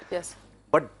defensive strike. Yes.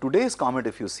 But today's comment,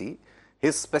 if you see,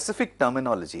 his specific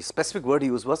terminology, specific word he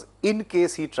used was, in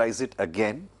case he tries it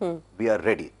again, we are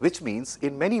ready. Which means,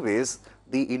 in many ways,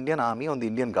 the Indian army or the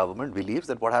Indian government believes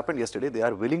that what happened yesterday, they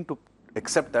are willing to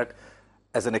accept that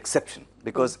as an exception.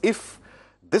 Because if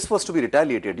this was to be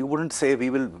retaliated, you wouldn't say, we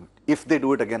will, if they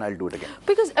do it again, I'll do it again.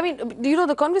 Because, I mean, you know,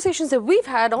 the conversations that we've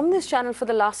had on this channel for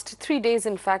the last 3 days,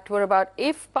 in fact, were about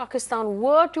if Pakistan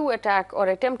were to attack or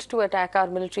attempt to attack our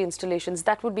military installations,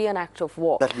 that would be an act of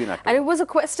war. That would be an act of war. And it was a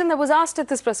question that was asked at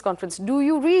this press conference. Do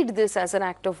you read this as an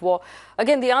act of war?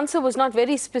 Again, the answer was not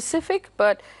very specific,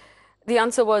 but The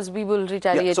answer was we will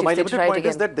retaliate Yeah, so if my they limited try it point again.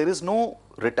 is that there is no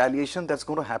retaliation that's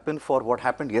going to happen for what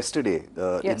happened yesterday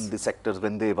Yes. in the sectors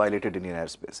when they violated Indian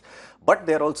airspace. But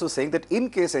they're also saying that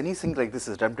in case anything like this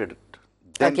is attempted,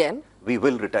 then Again? we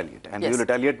will retaliate. And we Yes. will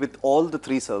retaliate with all the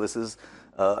three services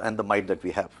and the might that we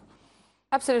have.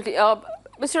 Absolutely.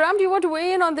 Mr. Ram, do you want to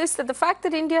weigh in on this, that the fact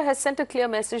that India has sent a clear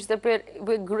message that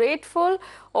we're grateful,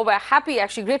 or we're happy,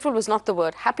 actually grateful was not the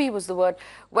word, happy was the word,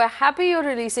 we're happy you're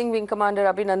releasing Wing Commander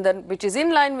Abhinandan, which is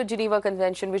in line with Geneva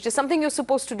Convention, which is something you're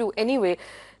supposed to do anyway.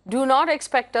 Do not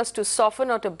expect us to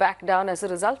soften or to back down as a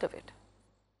result of it.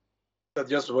 They're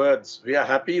just words. We are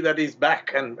happy that he's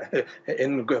back and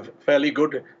in fairly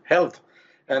good health.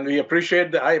 And I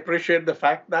appreciate the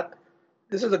fact that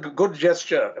this is a good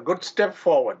gesture, a good step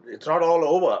forward. It's not all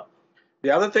over.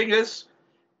 The other thing is,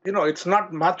 it's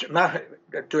not much,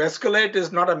 to escalate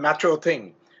is not a macho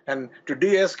thing. And to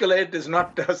de-escalate is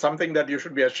not something that you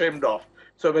should be ashamed of.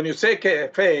 So when you say,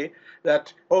 Faye,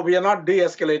 that, oh, we are not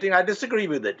de-escalating, I disagree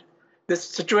with it. This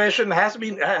situation has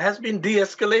been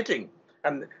de-escalating.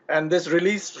 And this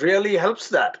release really helps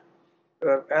that.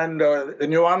 The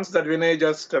nuance that Vinay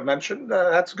just mentioned,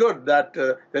 that's good, that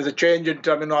there's a change in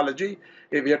terminology.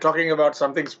 If we are talking about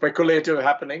something speculative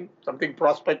happening, something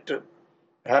prospective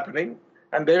happening,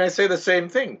 and they may say the same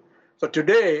thing. So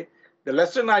today, the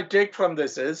lesson I take from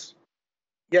this is,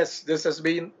 yes, this has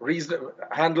been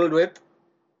handled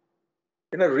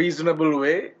in a reasonable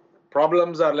way.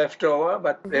 Problems are left over,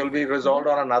 but they will be resolved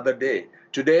on another day.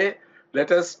 Today,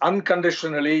 let us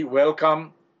unconditionally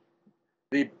welcome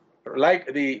the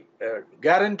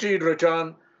guaranteed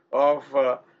return of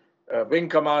Wing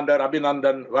Commander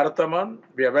Abhinandan Varthaman.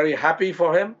 We are very happy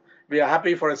for him. We are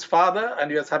happy for his father, and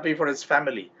we are happy for his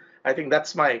family. I think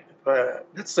that's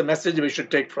that's the message we should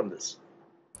take from this.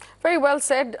 Very well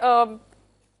said. Prabhu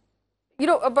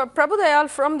Dayal,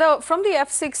 from the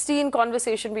F-16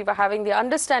 conversation we were having, the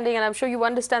understanding, and I'm sure you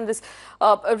understand this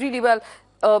really well,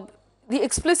 the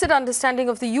explicit understanding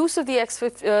of the use of the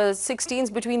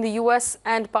F-16s between the US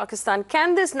and Pakistan.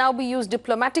 Can this now be used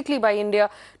diplomatically by India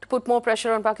to put more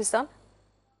pressure on Pakistan?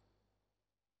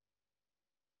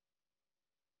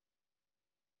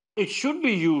 It should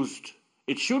be used.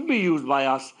 It should be used by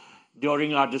us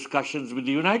during our discussions with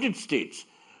the United States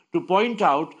to point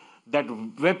out that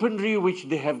weaponry which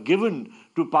they have given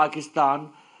to Pakistan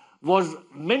was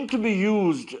meant to be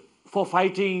used for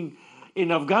fighting in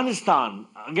Afghanistan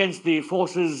against the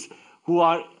forces who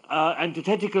are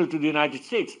antithetical to the United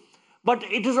States. But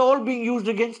it is all being used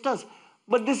against us.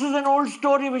 But this is an old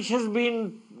story which has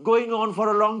been going on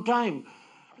for a long time.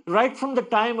 Right from the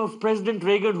time of President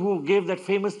Reagan, who gave that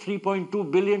famous $3.2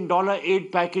 billion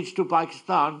aid package to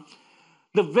Pakistan,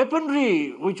 the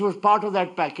weaponry which was part of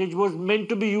that package was meant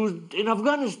to be used in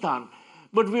Afghanistan.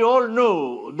 But we all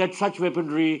know that such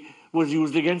weaponry was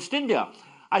used against India.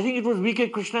 I think it was V.K.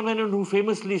 Krishnamenon who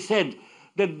famously said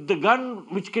that the gun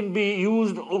which can be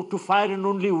used to fire in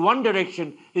only one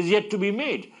direction is yet to be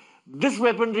made. This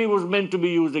weaponry was meant to be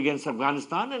used against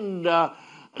Afghanistan, and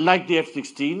like the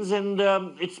F-16s, and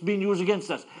it's been used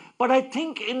against us. But I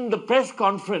think in the press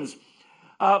conference,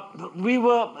 we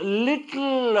were a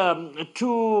little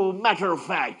too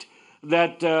matter-of-fact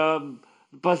that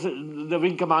the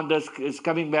wing commander is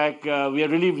coming back, we are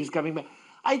relieved he's coming back.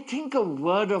 I think a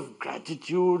word of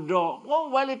gratitude,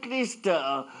 or at least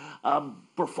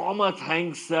performer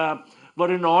thanks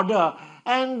were in order.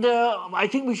 And I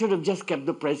think we should have just kept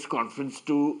the press conference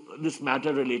to this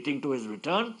matter relating to his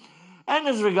return. And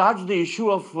as regards the issue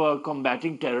of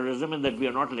combating terrorism and that we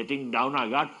are not letting down our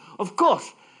guard, of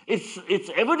course,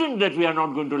 it's evident that we are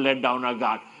not going to let down our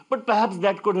guard. But perhaps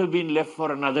that could have been left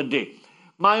for another day.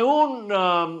 My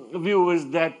own view is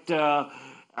that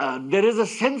there is a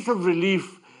sense of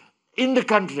relief in the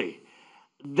country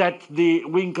that the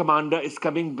wing commander is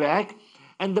coming back,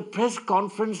 and the press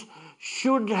conference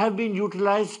should have been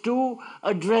utilized to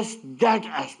address that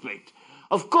aspect.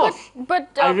 Of course,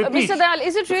 but I repeat, Mr. Dayal,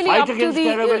 is it really the up fight to against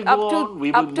terror will go on.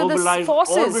 We will mobilize all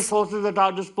forces? resources at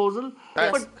our disposal.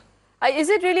 Yes. But is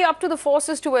it really up to the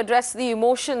forces to address the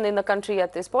emotion in the country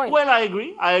at this point? well, I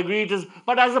agree. It is.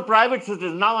 But as a private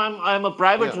citizen, now I'm a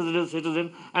private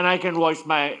citizen, and I can voice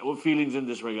my feelings in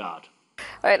this regard.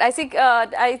 All right. I see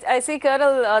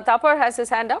Colonel Thapar has his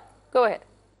hand up. Go ahead.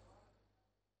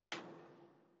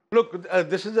 Look,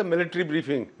 this is a military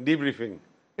debriefing.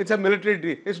 It's a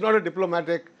military, it's not a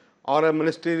diplomatic or a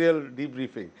ministerial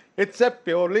debriefing. It's a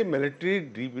purely military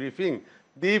debriefing.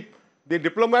 The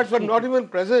diplomats were not even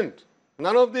present.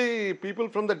 None of the people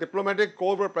from the diplomatic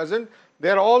corps were present.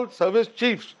 They're all service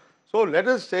chiefs. So let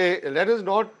us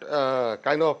not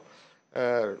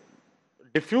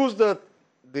diffuse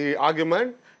the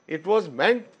argument. It was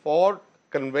meant for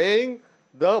conveying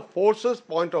the forces'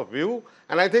 point of view,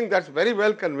 and I think that's very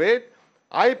well conveyed.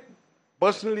 I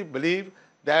personally believe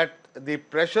that the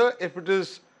pressure, if it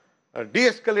is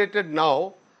de-escalated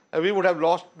now, we would have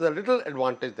lost the little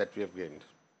advantage that we have gained.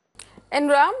 And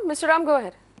Ram, Mr. Ram, go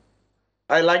ahead.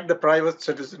 I like the private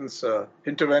citizens'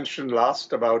 intervention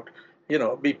last about,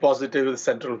 be positive is the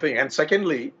central thing. And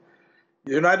secondly,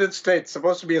 the United States,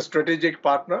 supposed to be a strategic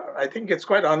partner, I think it's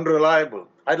quite unreliable.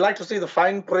 I'd like to see the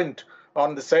fine print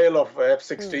on the sale of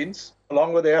F-16s,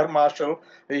 along with the Air Marshal.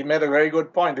 He made a very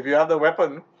good point. If you have the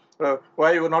weapon,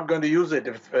 why are you not going to use it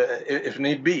if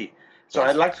need be? So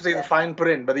I'd like to see the fine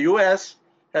print. But the U.S.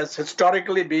 has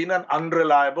historically been an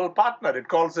unreliable partner. It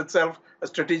calls itself a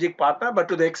strategic partner, but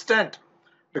to the extent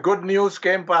the good news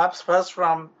came perhaps first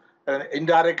from,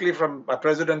 indirectly from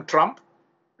President Trump,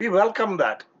 we welcome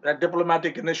that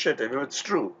diplomatic initiative, if it's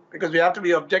true, because we have to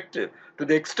be objective. To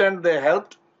the extent they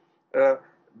helped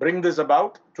bring this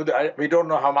about, we don't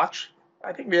know how much.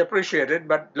 I think we appreciate it,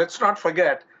 but let's not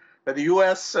forget that the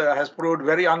U.S. Has proved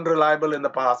very unreliable in the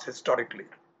past historically,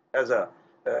 as a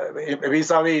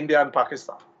vis-a-vis India and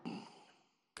Pakistan.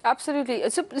 Absolutely.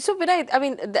 So Vinay, I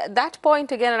mean, that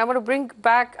point again, and I want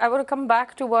to come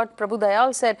back to what Prabhu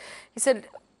Dayal said. He said,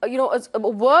 a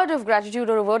word of gratitude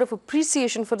or a word of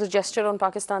appreciation for the gesture on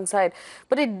Pakistan's side.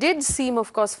 But it did seem,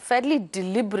 of course, fairly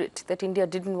deliberate that India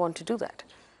didn't want to do that.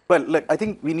 Well, look, I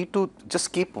think we need to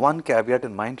just keep one caveat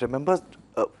in mind. Remember,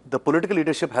 the political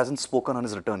leadership hasn't spoken on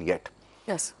his return yet.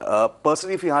 Yes.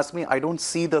 Personally, if you ask me, I don't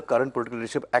see the current political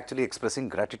leadership actually expressing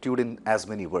gratitude in as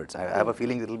many words. I have a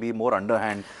feeling it will be more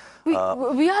underhand. We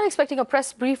are expecting a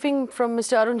press briefing from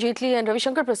Mr. Arun Jaitley and Ravi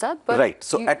Shankar Prasad, but right.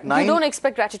 So at 9, you don't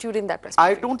expect gratitude in that press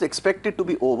briefing. I don't expect it to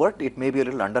be overt. It may be a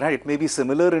little underhand. It may be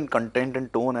similar in content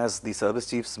and tone as the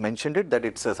service chiefs mentioned it, that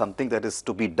it's something that is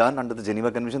to be done under the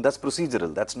Geneva Convention. That's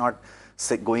procedural. That's not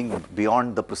going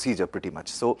beyond the procedure pretty much.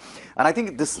 So, and I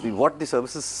think what the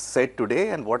services said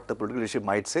today and what the political leadership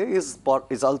might say is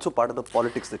also part of the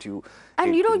politics that you.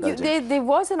 And there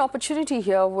was an opportunity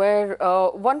here where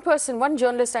one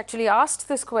journalist actually asked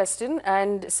this question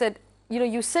and said,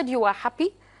 you said you are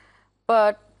happy,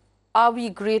 but are we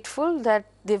grateful that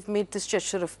they've made this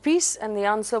gesture of peace? And the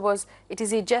answer was, it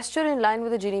is a gesture in line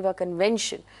with the Geneva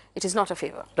Convention. It is not a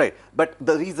favor. Right. But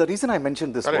the reason I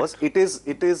mentioned this was, it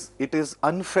is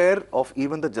unfair of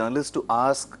even the journalists to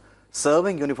ask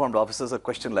serving uniformed officers a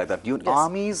question like that.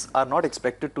 Armies are not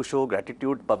expected to show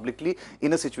gratitude publicly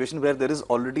in a situation where there is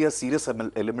already a serious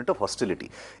element of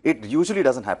hostility. It usually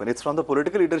doesn't happen. It's from the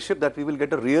political leadership that we will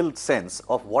get a real sense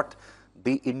of what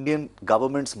the Indian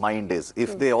government's mind is,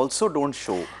 if they also don't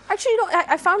show. Actually,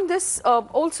 I found this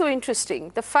also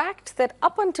interesting. The fact that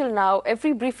up until now,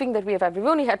 every briefing that we have had, we've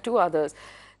only had 2 others,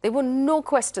 there were no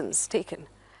questions taken.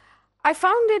 I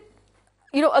found it,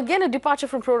 again, a departure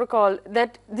from protocol,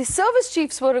 that the service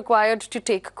chiefs were required to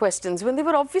take questions when they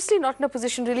were obviously not in a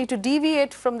position really to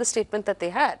deviate from the statement that they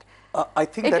had. I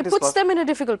think it puts them in a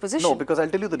difficult position. No, because I'll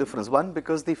tell you the difference. One,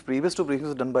 because the previous 2 briefings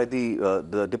were done by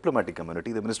the diplomatic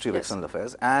community, the Ministry of External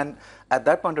Affairs, and at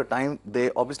that point of time,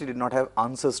 they obviously did not have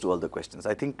answers to all the questions.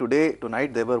 I think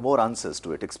tonight, there were more answers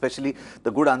to it, especially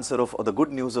the good answer or the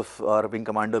good news of our wing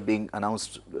commander being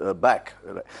announced back.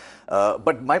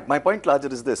 But my point larger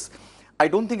is this. I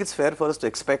don't think it's fair for us to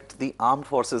expect the armed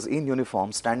forces in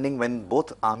uniform standing when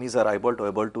both armies are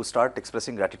able to start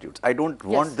expressing gratitude. I don't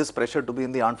want this pressure to be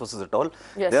in the armed forces at all.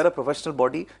 They are a professional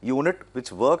body, unit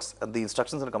which works at the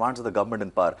instructions and commands of the government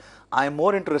in power. I am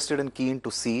more interested and keen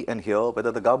to see and hear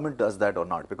whether the government does that or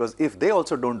not. Because if they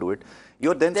also don't do it,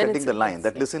 you're then setting the line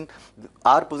that, listen,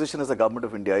 our position as the government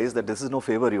of India is that this is no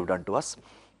favor you've done to us.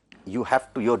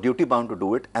 You're duty bound to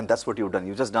do it, and that's what you've done.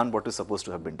 You've just done what is supposed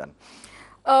to have been done.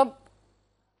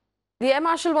 The Air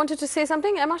Marshal wanted to say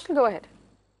something. Air Marshal, go ahead.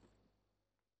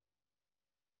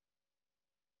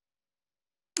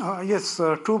 Yes,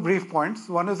 2 brief points.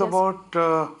 One is about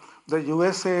the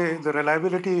USA, the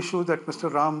reliability issue that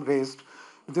Mr. Ram raised.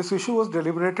 This issue was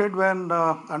deliberated when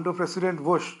under President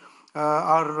Bush,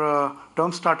 our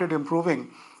terms started improving.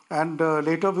 And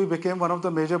later we became one of the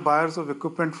major buyers of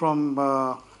equipment from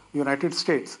United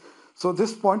States. So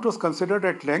this point was considered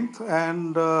at length,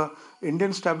 and Indian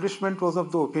establishment was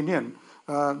of the opinion,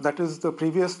 that is the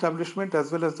previous establishment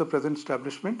as well as the present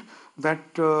establishment, that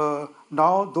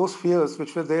now those fears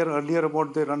which were there earlier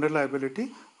about their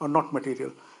unreliability are not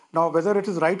material. Now, whether it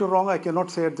is right or wrong, I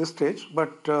cannot say at this stage,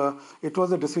 but it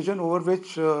was a decision over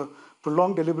which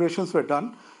prolonged deliberations were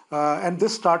done. And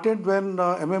this started when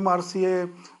MMRCA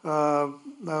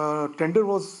tender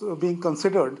was being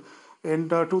considered in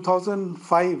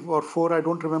 2005 or 4, I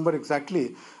don't remember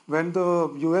exactly, when the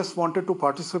US wanted to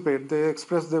participate, they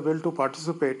expressed their will to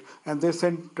participate and they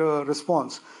sent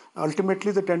response.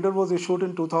 Ultimately, the tender was issued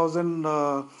in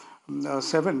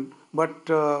 2007, but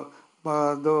that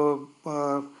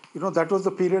was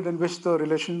the period in which the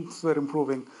relations were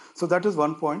improving. So that is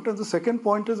one point. And the second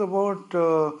point is about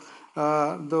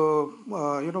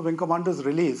Wing Commander's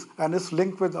release and its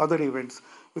link with other events.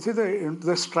 You see,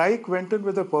 the strike went in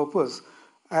with a purpose,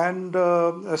 and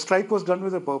a strike was done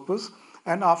with a purpose.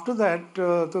 And after that,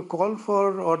 the call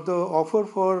for or the offer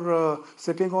for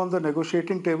sitting on the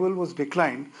negotiating table was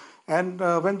declined. And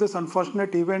when this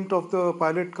unfortunate event of the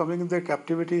pilot coming in their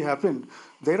captivity happened,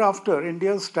 thereafter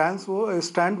India's stand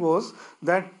was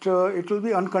that it will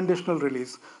be unconditional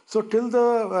release. So till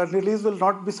the release will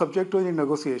not be subject to any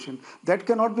negotiation. That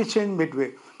cannot be changed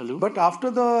midway. Hello? But after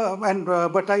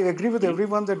but I agree with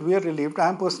everyone that we are relieved. I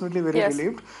am personally very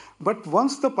relieved. But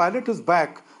once the pilot is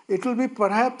back, it will be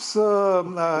perhaps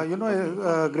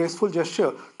a graceful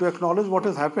gesture to acknowledge what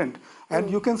has happened. And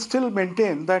you can still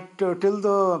maintain that till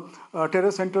the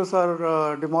terror centers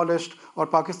are demolished or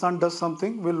Pakistan does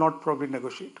something, we'll not probably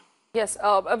negotiate. Yes,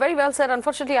 very well said.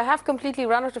 Unfortunately, I have completely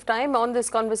run out of time on this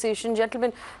conversation.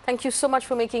 Gentlemen, thank you so much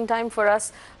for making time for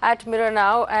us at Mirror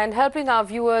Now and helping our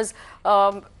viewers,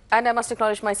 and I must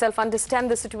acknowledge myself,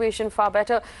 understand the situation far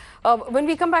better. When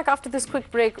we come back after this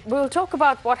quick break, we'll talk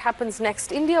about what happens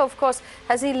next. India, of course,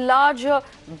 has a larger,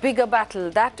 bigger battle,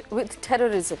 that with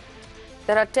terrorism.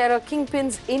 There are terror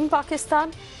kingpins in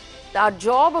Pakistan. Our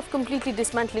job of completely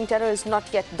dismantling terror is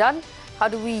not yet done. How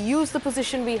do we use the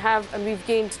position we have and we've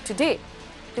gained today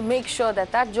to make sure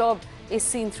that that job is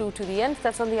seen through to the end?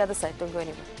 That's on the other side. Don't go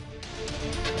anywhere.